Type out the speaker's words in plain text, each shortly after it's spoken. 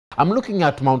I'm looking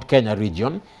at Mount Kenya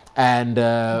region and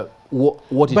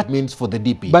what it means for the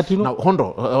DP. But you know,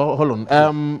 now, hold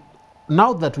on.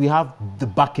 Now that we have the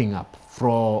backing up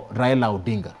for Raila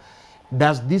Odinga,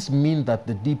 does this mean that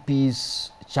the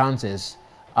DP's chances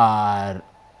are,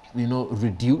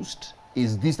 reduced?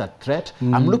 Is this a threat?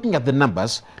 I'm looking at the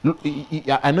numbers.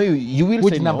 I know you will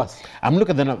Which say numbers? No. I'm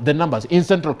looking at the numbers in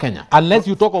Central Kenya. Unless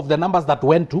you talk of the numbers that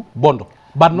went to Bondo,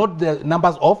 but not the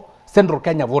numbers of Central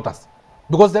Kenya voters.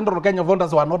 Because Central Kenya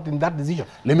voters were not in that decision.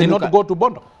 They not go to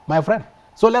Bondo, my friend.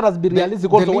 So let us be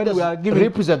realistic also when we are giving...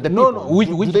 represent the people. No,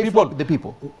 which people? The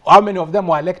people. How many of them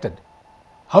were elected?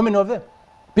 How many of them?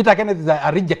 Peter Kenneth is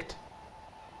a reject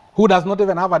who does not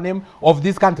even have a name of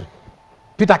this country.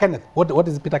 Peter Kenneth. What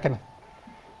is Peter Kenneth?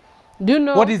 Do you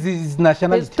know what is his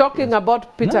nationality? He's talking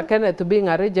about Peter Kenneth being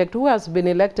a reject who has been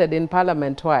elected in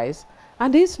parliament twice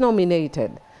and he's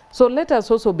nominated. So let us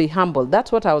also be humble.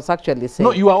 That's what I was actually saying.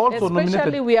 No, you are also nominated.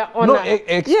 Especially we are on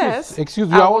excuse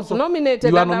me. I was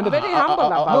nominated and I'm very humble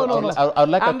about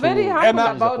it. I'm very humble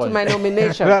about my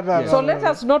nomination. So let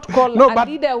us not call a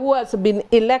leader who has been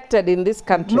elected in this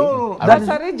country. That's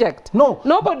a reject. No.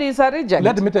 Nobody is a reject.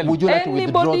 Let me tell you. Would you like to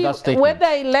withdraw that statement?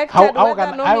 Whether elected,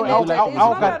 whether nominated,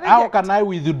 how can I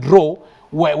withdraw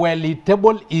where the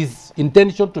table is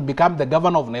intention to become the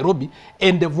governor of Nairobi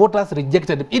and the voters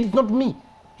rejected him? It's not me.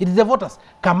 It is the voters.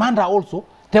 Commander also,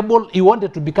 table, he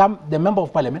wanted to become the member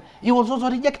of parliament. He was also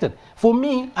rejected. For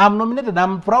me, I'm nominated.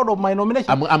 I'm proud of my nomination.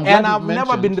 And I've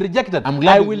never been rejected.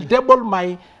 I will table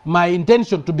my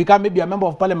intention to become maybe a member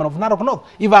of parliament of Narok North.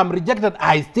 If I'm rejected,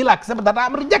 I still accept that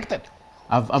I'm rejected.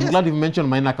 I'm glad you mentioned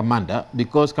Maina Commander,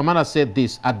 because Commander said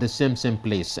this at the same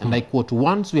place. And I quote,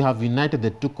 once we have united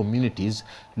the two communities,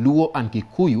 Luo and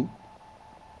Kikuyu,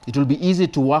 it will be easy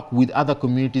to work with other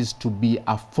communities to be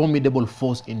a formidable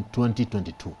force in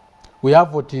 2022. We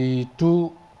have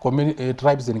 42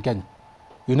 tribes in Kenya.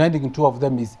 Uniting two of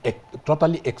them is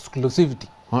totally exclusivity.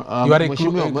 You are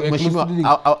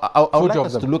I would like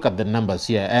us to look at the numbers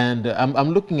here, and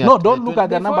I'm looking at... No, don't look at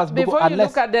the numbers. Before you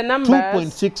look at the numbers,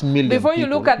 2.6 million Before you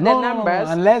look at the numbers,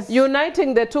 unless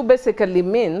uniting the two basically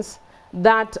means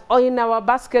that in our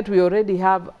basket we already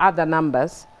have other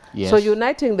numbers. Yes. So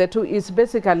uniting the two is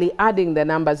basically adding the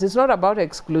numbers. It's not about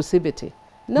exclusivity.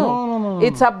 No.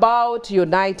 It's about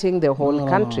uniting the whole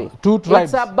country. Two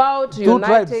tribes. It's about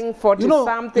uniting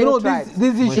 40-something tribes.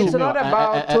 This issue. It's not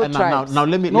about two tribes. Now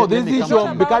let me... this issue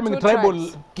of becoming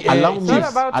tribal... Allow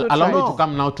me to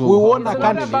come now to... We want a It's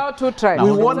country. not about two tribes.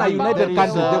 We want a united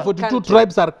country. The 42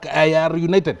 tribes are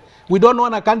united. We don't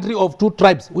want a country of two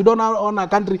tribes. We don't want a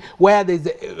country where there is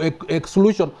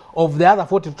exclusion of the other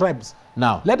 40 tribes.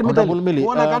 Now, let me tell you, Millie, we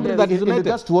want a country that is united.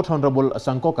 Just what Honorable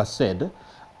Sankoka said,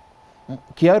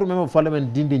 Kiaru Member of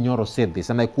Parliament Dindi Nyoro said this,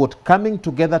 and I quote, coming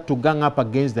together to gang up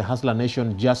against the Hustler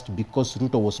Nation just because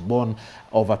Ruto was born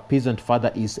of a peasant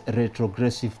father is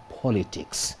retrogressive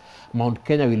politics. Mount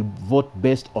Kenya will vote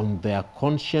based on their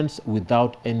conscience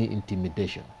without any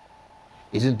intimidation.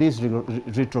 Isn't this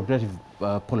retrogressive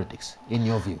politics, in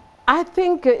your view? I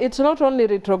think it's not only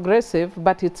retrogressive,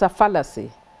 but it's a fallacy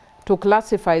to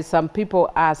classify some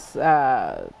people as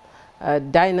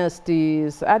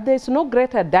dynasties. There's no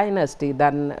greater dynasty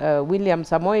than William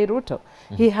Samoei Ruto.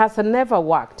 He has never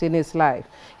worked in his life.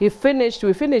 We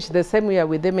finished the same year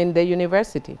with him in the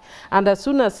university. And as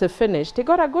soon as he finished, he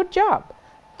got a good job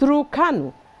through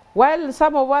KANU. While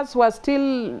some of us were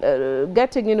still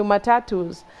getting into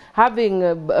matatus, having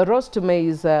roast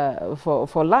maize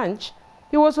for lunch,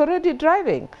 he was already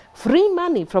driving. Free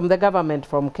money from the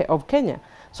government of Kenya.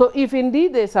 So if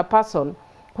indeed there's a person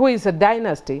who is a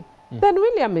dynasty, then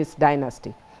William is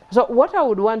dynasty. So what I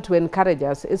would want to encourage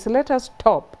us is let us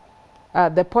stop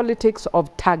the politics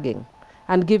of tagging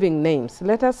and giving names.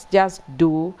 Let us just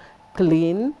do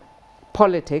clean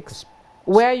politics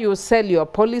where you sell your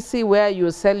policy, where you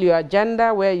sell your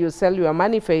agenda, where you sell your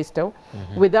manifesto,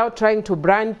 without trying to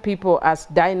brand people as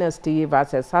dynasty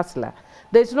versus hustler.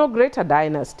 There's no greater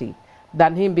dynasty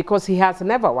than him because he has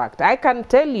never worked. I can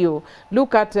tell you,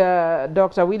 look at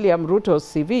Dr. William Ruto's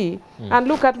CV and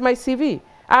look at my CV.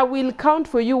 I will count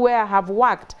for you where I have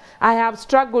worked. I have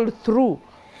struggled through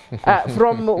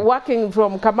from working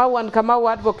from Kamau and Kamau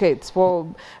Advocates for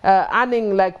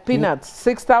earning like peanuts,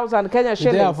 6,000 Kenya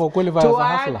shillings, to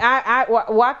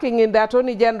working in the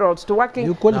Attorney General's, to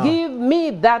working. Give me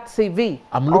that CV.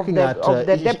 I'm looking at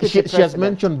the Deputy President. She has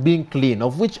mentioned being clean,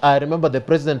 of which I remember the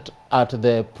President at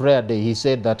the prayer day, he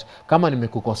said that kama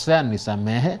nimekukosea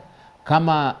nisamehe,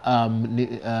 kama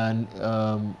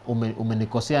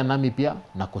umenikosea nami pia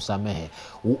na kusamehe.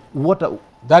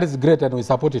 That is great and we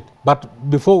support it. But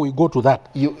before we go to that,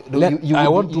 I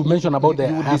want to mention about the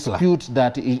hustler. You dispute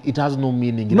that it has no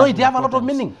meaning. No, it have a lot of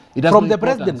meaning from the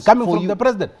president, coming from the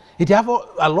president. It have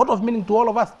a lot of meaning to all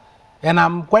of us. And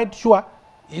I'm quite sure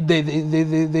there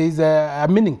is a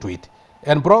meaning to it.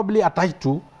 And probably attached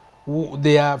to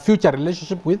their future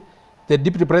relationship with the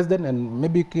deputy president and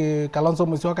maybe Kalonzo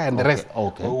Musyoka and the rest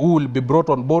who will be brought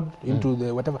on board into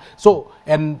the whatever. So,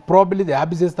 and probably the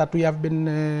abuses that we have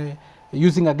been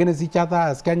using against each other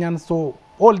as Kenyans. So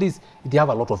all this, it have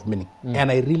a lot of meaning.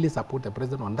 And I really support the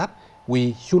president on that.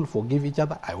 We should forgive each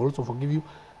other. I also forgive you.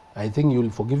 I think you will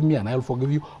forgive me and I will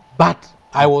forgive you. But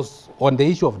I was on the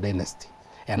issue of dynasty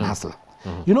and hustler.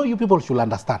 You know, you people should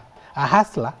understand. A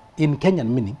hustler in Kenyan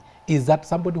meaning is that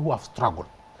somebody who have struggled,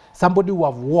 somebody who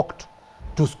have walked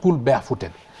to school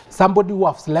barefooted, somebody who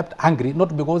have slept hungry,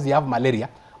 not because he have malaria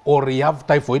or he have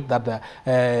typhoid that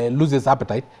loses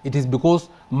appetite. It is because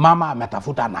mama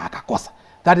ametafuta na akakosa.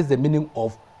 That is the meaning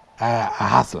of a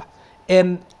hustler.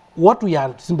 And what we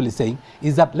are simply saying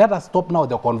is that let us stop now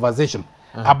the conversation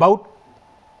about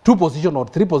 2 positions or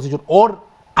 3 positions, or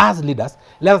as leaders,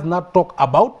 let us not talk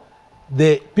about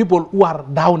the people who are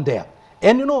down there.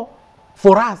 And you know,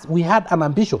 for us, we had an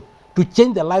ambition to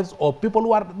change the lives of people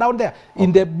who are down there.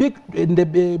 In the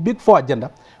big 4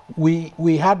 agenda,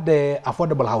 we had the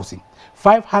affordable housing,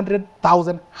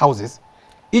 500,000 houses,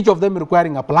 each of them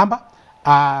requiring a plumber,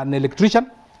 an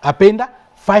electrician, a painter,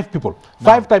 5 people.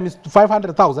 5 times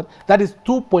 500,000, that is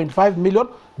 2.5 million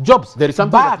jobs. There is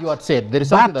something that you had said. There is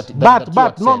something that you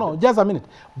had said. No, just a minute.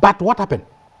 But what happened?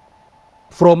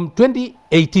 From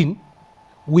 2018,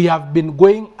 we have been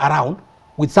going around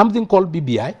with something called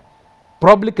BBI,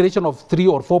 probably creation of 3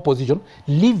 or 4 positions,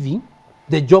 leaving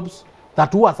the jobs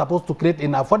that we are supposed to create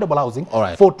in affordable housing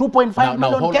for 2.5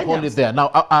 million Kenyans. Hold it there. Now,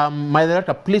 my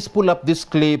director, please pull up this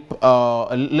clip.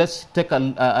 Let's take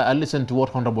a listen to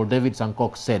what Honorable David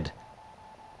Sankok said.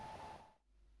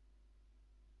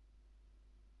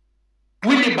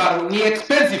 Wheelbarrow ni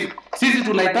expensive. Sisi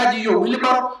tunahitaji hiyo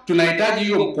wheelbarrow, tunahitaji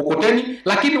hiyo mkokoteni,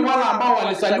 lakini wale ambao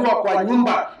walisaliwa kwa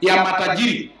nyumba ya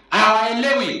matajiri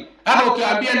hawaelewi. Hata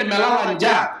ukiambia nimelala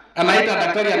njaa, anaita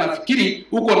daktari anafikiri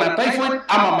uko na typhoid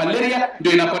ama malaria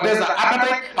ndio inapoteza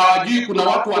appetite. Hawajui kuna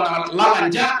watu wanalala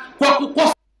njaa kwa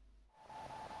kukosa.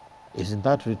 Isn't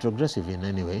that retrogressive in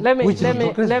any way?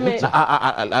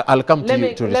 I'll come to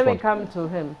you to respond. Let me come to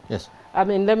him. Yes. I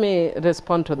mean, let me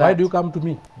respond to that. Why do you come to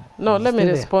me? No, let me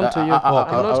respond to you. I'm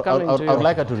not coming to you. I would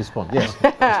like her to respond, yes.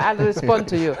 I'll respond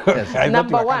to you. Yes.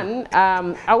 Number one,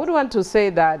 I would want to say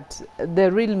that the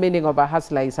real meaning of a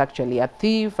hustler is actually a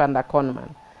thief and a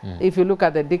conman. If you look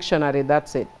at the dictionary,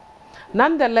 that's it.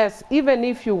 Nonetheless, even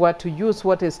if you were to use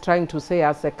what is trying to say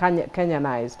as a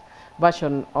Kenyanized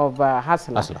version of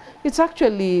hustler, it's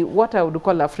actually what I would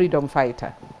call a freedom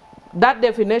fighter. That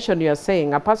definition you're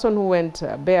saying, a person who went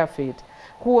barefoot,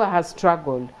 who has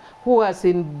struggled, who has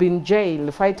been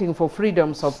jailed fighting for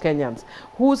freedoms of Kenyans,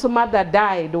 whose mother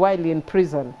died while in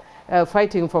prison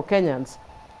fighting for Kenyans.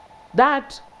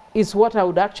 That is what I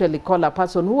would actually call a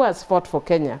person who has fought for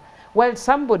Kenya, while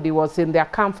somebody was in their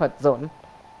comfort zone,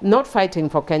 not fighting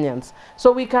for Kenyans.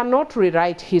 So we cannot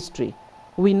rewrite history.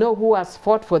 We know who has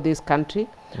fought for this country.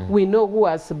 We know who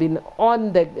has been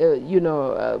on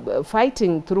the,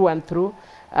 fighting through and through.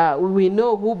 We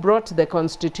know who brought the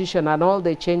constitution and all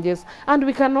the changes, and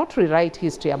we cannot rewrite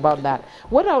history about that.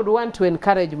 What I would want to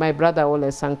encourage my brother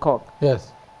Ole Sankok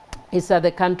is that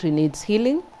the country needs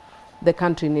healing, the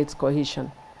country needs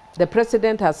cohesion. The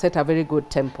president has set a very good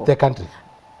tempo. The country?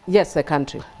 Yes, the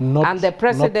country. And the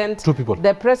president, not 2 people.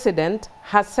 The president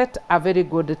has set a very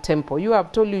good tempo. You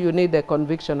have told you need the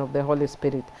conviction of the Holy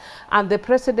Spirit. And the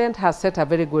president has set a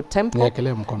very good tempo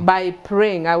by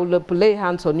praying. I will lay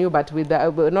hands on you, but with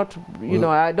the, not,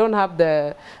 I don't have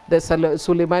the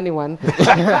Suleimani one.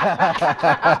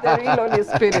 The real Holy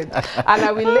Spirit. And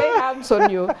I will lay hands on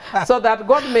you so that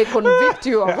God may convict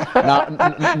you of. And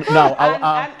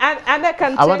I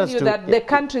can tell you that the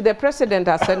country, the president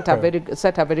has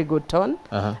set a very good tone,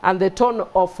 and the tone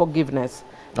of forgiveness,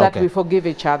 that we forgive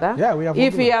each other. Yeah, we have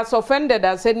if he has offended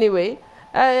us anyway,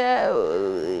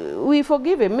 we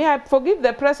forgive him. May I forgive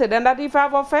the president, that if I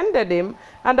have offended him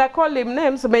and I call him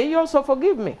names, may he also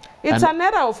forgive me. It's an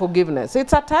era of forgiveness.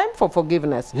 It's a time for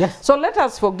forgiveness. Yes. So let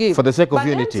us forgive. For the sake of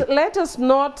unity. Let us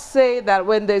not say that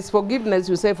when there is forgiveness,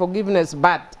 you say forgiveness,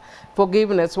 but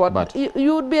forgiveness what? But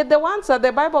you would be the ones that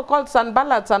the Bible calls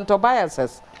Sanballats and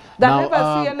Tobiases. That now,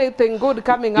 never see anything good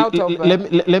coming out of...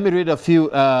 Let me read a few,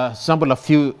 sample a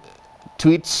few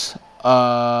tweets.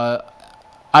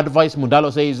 Advice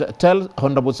Mundalo says, tell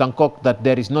Honorable Sankok that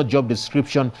there is no job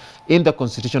description in the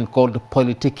constitution called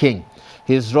politicking.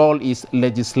 His role is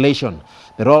legislation.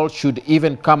 The role should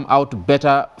even come out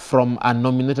better from a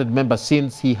nominated member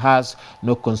since he has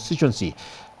no constituency.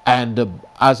 And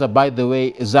by the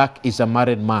way, Zach is a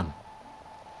married man.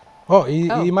 Oh,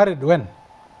 he married when?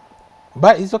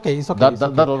 But it's okay, it's okay.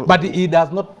 But he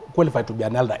does not qualify to be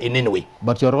an elder in any way.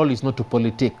 But your role is not to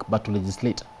politic, but to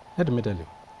legislate. Let me tell you.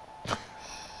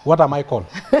 What am I called?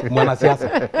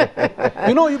 Mwanasiasa.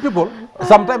 You know, you people,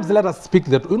 sometimes let us speak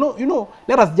that, you know,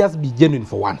 let us just be genuine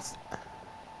for once.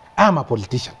 I'm a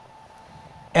politician.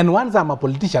 And once I'm a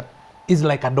politician, it's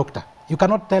like a doctor. You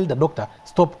cannot tell the doctor,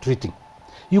 stop treating.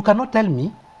 You cannot tell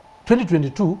me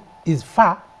 2022 is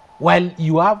far while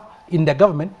you have in the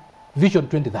government Vision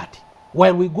 2030.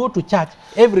 While we go to church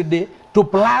every day to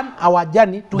plan our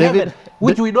journey to heaven,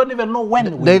 which we don't even know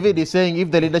when. David is saying if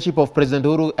the leadership of President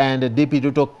Uhuru and DP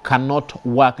Ruto cannot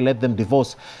work, let them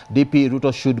divorce. DP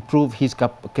Ruto should prove his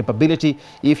capability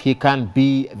if he can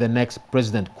be the next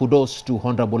president. Kudos to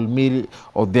Honorable Millie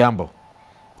Odhiambo.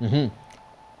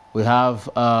 We have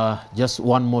just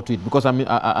one more tweet because I mean,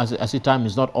 as the time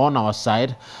is not on our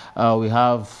side, we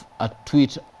have a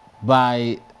tweet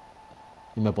by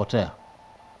Imepotea.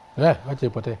 Yeah, what's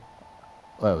Imepotea?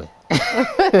 Wait.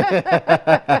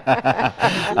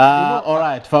 All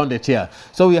right, found it here.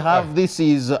 So we have this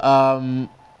is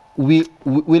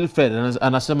Wilfred and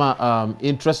Anasema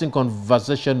interesting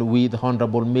conversation with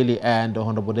Honorable Millie and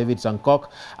Honorable David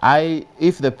Sankok.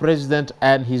 If the president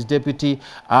and his deputy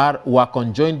were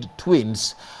conjoined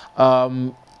twins,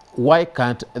 why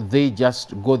can't they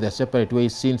just go their separate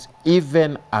ways, since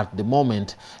even at the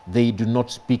moment they do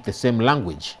not speak the same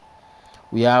language?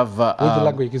 We have which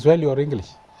language, Kiswahili or English?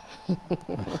 But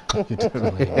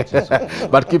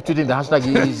keep tweeting. The hashtag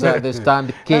is the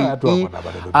stand KE at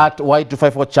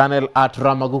Y254 channel at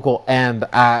Aguko, and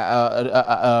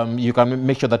you can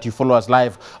make sure that you follow us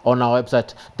live on our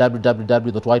website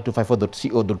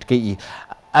www.y254.co.ke.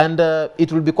 And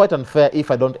it will be quite unfair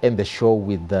if I don't end the show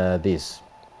with this.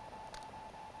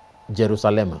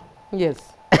 Jerusalem.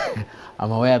 Yes.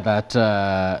 I'm aware that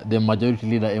the majority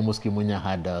leader, Amos Kimunya,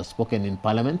 had spoken in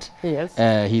Parliament. Yes.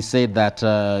 He said that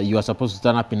you are supposed to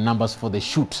turn up in numbers for the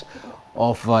shoot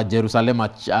of Jerusalem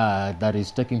that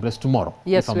is taking place tomorrow.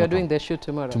 Yes, we are doing the shoot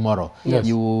tomorrow. Tomorrow. Yes.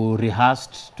 You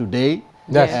rehearsed today.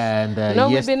 Yes. And no,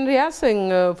 we've been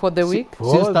rehearsing for the week.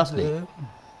 Since Thursday.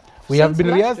 We have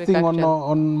been rehearsing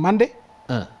on Monday.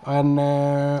 And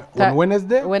on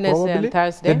Wednesday, probably, and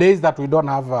Thursday. The days that we don't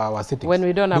have our sittings. When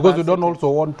we don't have because we don't also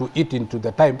want to eat into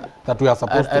the time that we are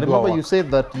supposed to do. I remember you said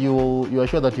that you are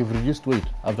sure that you've reduced weight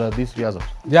after this rehearsal.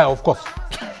 Yeah, of course.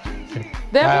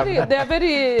 They are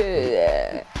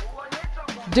very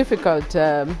difficult,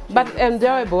 but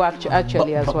enjoyable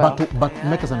actually as well. But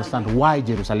make us understand why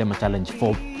Jerusalem challenge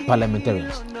for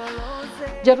parliamentarians.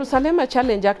 Jerusalem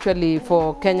challenge actually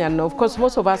for Kenya. Of course,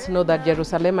 most of us know that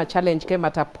Jerusalem challenge came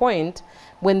at a point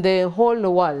when the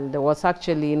whole world was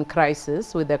actually in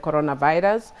crisis with the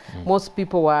coronavirus. Most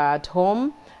people were at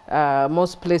home.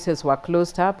 Most places were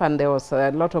closed up, and there was a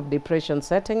lot of depression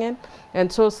setting in.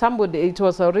 And so it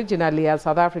was originally a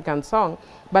South African song,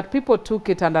 but people took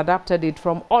it and adapted it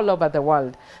from all over the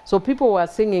world. So people were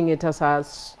singing it as a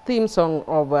theme song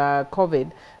of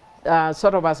COVID.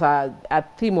 Sort of as a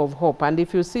theme of hope. And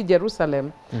if you see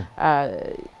Jerusalem,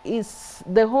 is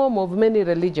the home of many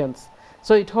religions.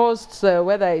 So it hosts,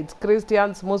 whether it's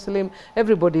Christians, Muslim,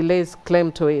 everybody lays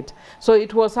claim to it. So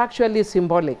it was actually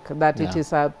symbolic that it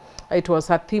was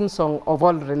a theme song of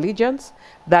all religions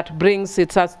that brings,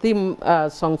 it's a theme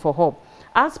song for hope.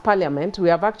 As Parliament, we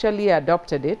have actually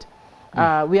adopted it.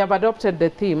 We have adopted the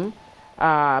theme,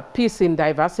 peace in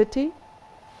diversity.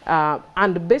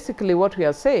 And basically what we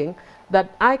are saying,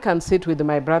 that I can sit with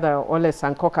my brother Ole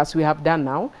Sankok, as we have done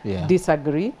now,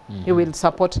 disagree. He will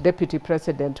support Deputy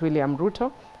President William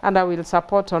Ruto, and I will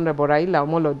support Honorable Raila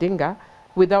Amolo Odinga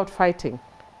without fighting.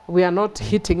 We are not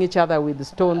hitting each other with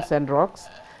stones and rocks,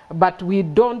 but we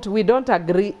don't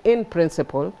agree in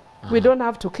principle. We don't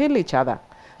have to kill each other.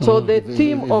 So the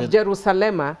theme of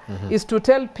Jerusalem is to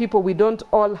tell people we don't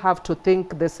all have to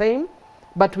think the same,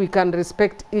 but we can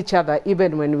respect each other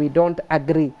even when we don't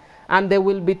agree. And there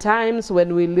will be times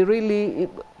when we really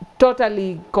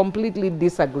totally, completely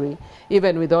disagree,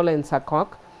 even with Ole and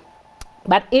Sankok.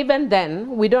 But even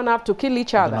then, we don't have to kill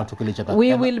each other.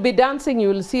 We will be dancing. You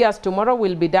will see us tomorrow.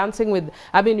 We'll be dancing with,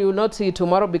 I mean, you will not see it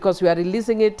tomorrow because we are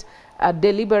releasing it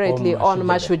deliberately on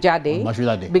Mashujaa Day.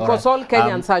 Because all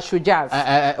Kenyans are Shujas.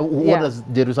 What does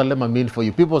Jerusalem mean for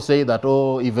you? People say that,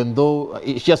 oh, even though,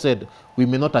 she said, we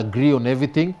may not agree on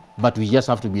everything, but we just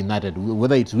have to be united.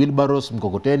 Whether it's wheelbarrows,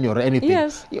 mkokoteni, or anything,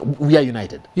 Yes. we are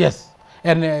united. Yes,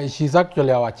 and she's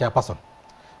actually our chairperson.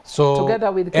 So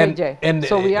Together with KJ. And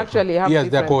So we actually have yes,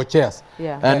 they're different- co-chairs.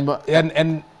 Yeah.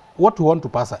 And what we want to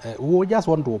pass, we just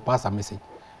want to pass a message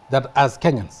that as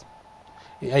Kenyans,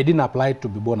 I didn't apply to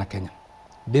be born a Kenyan.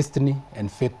 Destiny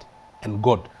and fate and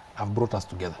God have brought us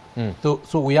together.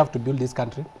 So we have to build this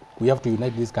country. We have to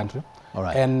unite this country. All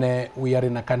right. And we are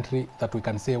in a country that we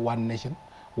can say one nation,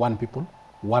 one people,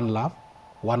 one love,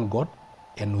 one God,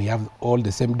 and we have all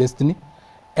the same destiny.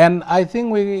 And I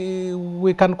think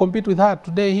we can compete with her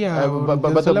today here.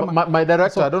 But my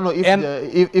director, So- I don't know if and-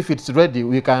 if it's ready,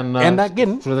 we can. and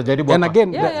again, tunajaribu and hapa.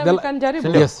 again, Yeah, the- we can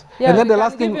jaribu. yes. Yeah, And then we the can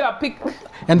last give thing, you a pick.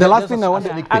 and the last Just thing a I want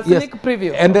sneak A peek. sneak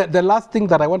preview. And the last thing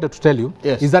that I wanted to tell you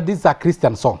Yes. is that this is a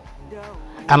Christian song.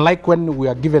 And like when we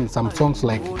are given some songs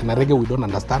like Kinarege, we don't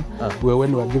understand.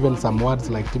 When we are given some words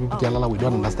like Tibi Alala, we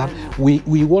don't understand. We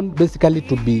want basically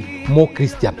to be more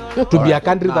Christian, to be a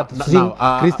country that sing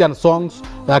Christian songs,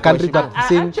 a country that I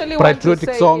sing actually want to patriotic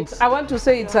say songs. I want to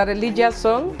say it's a religious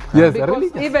song. Yes, because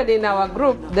religious. even in our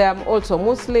group, there are also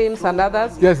Muslims and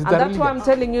others. Yes, it's and a that's why religious.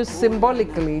 I'm telling you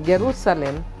symbolically,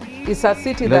 Jerusalem is a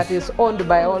city Let's- that is owned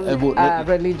by all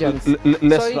religions.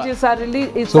 let's So it try. is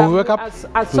a, it's So a, we wake up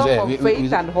a song say, of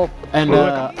faith and hope. And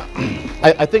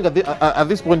I think at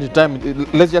this point in time,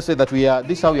 let's just say that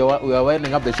this is how we are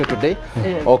winding up the show today.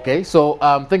 Yeah. Okay, so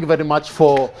thank you very much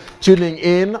for tuning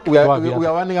in. We are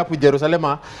winding up with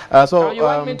Jerusalem. So Oh, you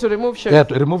want me to remove shoes? Yeah,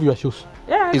 to remove your shoes.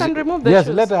 Yeah, I Is can it- remove the Yes,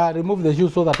 shoes. let her remove the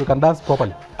shoes so that we can dance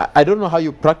properly. I don't know how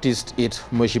you practiced it,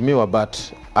 Mheshimiwa,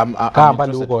 but I'm Kaa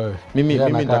mbali interested. huko wewe. Mimi Yeah,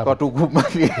 mimi nakaa nitakuwa tu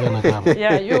Yeah, nakaa.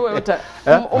 Yeah, you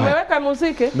umeweka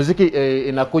muziki? muziki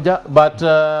inakuja, but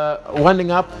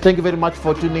winding up, thank you very much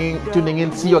for tuning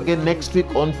in. See you again next week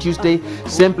on Tuesday,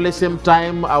 same place, same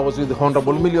time. I was with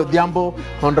Honorable Millie Odhiambo,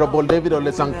 Honorable David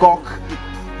Ole Sankok.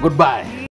 Goodbye.